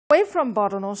Away from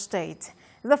Bonu State,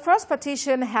 the first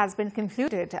petition has been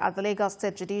concluded at the Lagos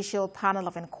State Judicial Panel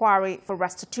of Inquiry for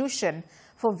restitution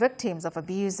for victims of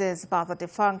abuses by the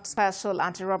defunct Special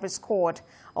Anti-Robbery Squad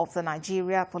of the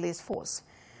Nigeria Police Force.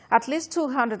 At least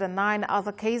 209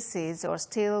 other cases are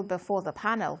still before the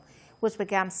panel, which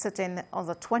began sitting on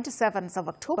the 27th of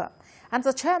October, and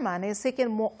the chairman is seeking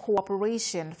more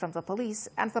cooperation from the police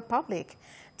and the public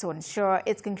to ensure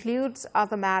it concludes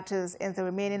other matters in the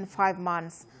remaining 5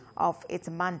 months of its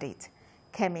mandate.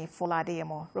 Kemi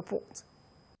Foladeyemo reports.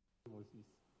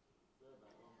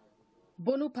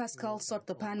 Bonu Pascal sought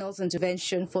the panel's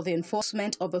intervention for the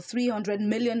enforcement of a 300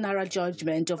 million naira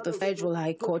judgment of the Federal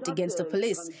High Court against the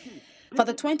police for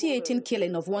the 2018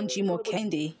 killing of one Jimo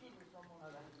Kende.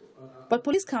 But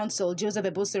Police Counsel Joseph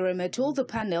Ebosereme told the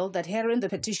panel that hearing the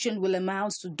petition will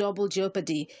amount to double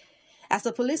jeopardy, as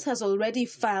the police has already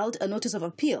filed a notice of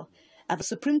appeal at the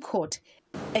Supreme Court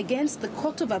against the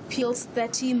Court of Appeal's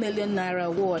 30 million naira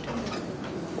award.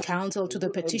 Counsel to the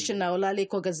petitioner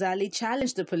Olaleko Ghazali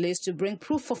challenged the police to bring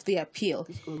proof of the appeal,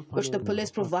 which the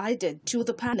police provided to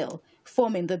the panel,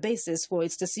 forming the basis for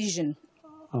its decision.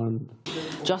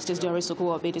 Justice Doris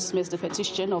Okuwobi dismissed the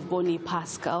petition of Bonu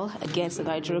Pascal against the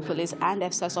Nigerian police and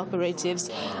Endsars operatives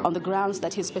on the grounds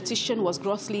that his petition was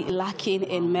grossly lacking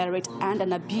in merit and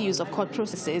an abuse of court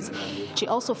processes. She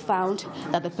also found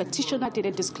that the petitioner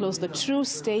didn't disclose the true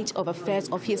state of affairs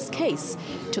of his case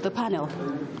to the panel.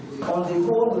 On the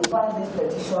whole, we find this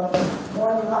petition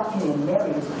one lacking in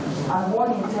merit and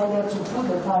one intended to put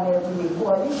the panel in a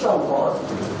coalition cause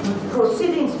with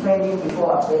proceedings pending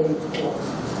before appellate court.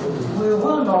 We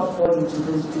will not fall into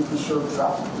this judicial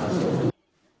trap.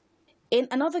 In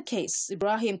another case,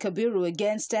 Ibrahim Kabiru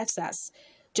against Endsars,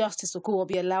 Justice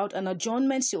Okuwobi allowed an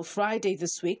adjournment till Friday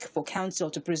this week for counsel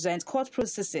to present court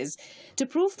processes to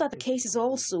prove that the case is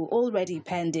also already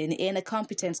pending in a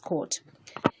competent court.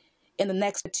 In the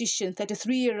next petition,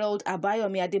 33-year-old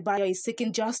Abayomi Adebayo is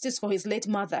seeking justice for his late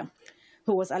mother,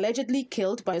 who was allegedly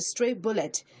killed by a stray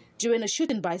bullet during a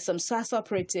shooting by some SARS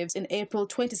operatives in April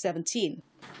 2017.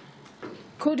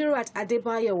 Kudirat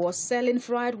Adebayo was selling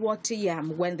fried water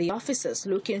yam when the officers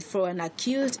looking for an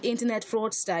accused internet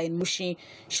fraudster in Mushin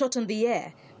shot in the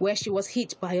air, where she was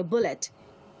hit by a bullet.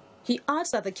 He adds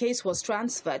that the case was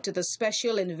transferred to the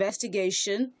Special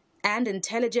Investigation and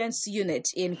Intelligence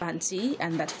Unit in Panti,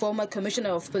 and that former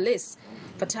Commissioner of Police,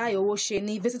 Fatai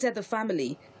Owosheni, visited the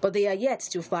family, but they are yet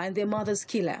to find their mother's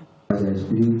killer. As I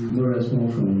speak, no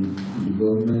response from the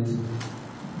government.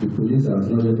 The police has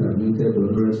not yet admitted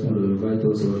or no response to invite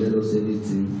us or let us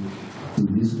anything to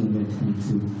this moment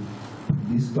until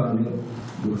this panel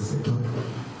was set up.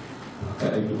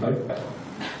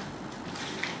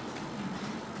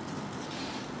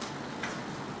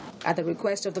 At the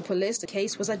request of the police, the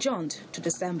case was adjourned to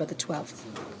December the 12th.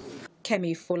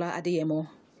 Kemi Foladeyemo,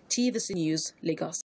 TVC News, Lagos.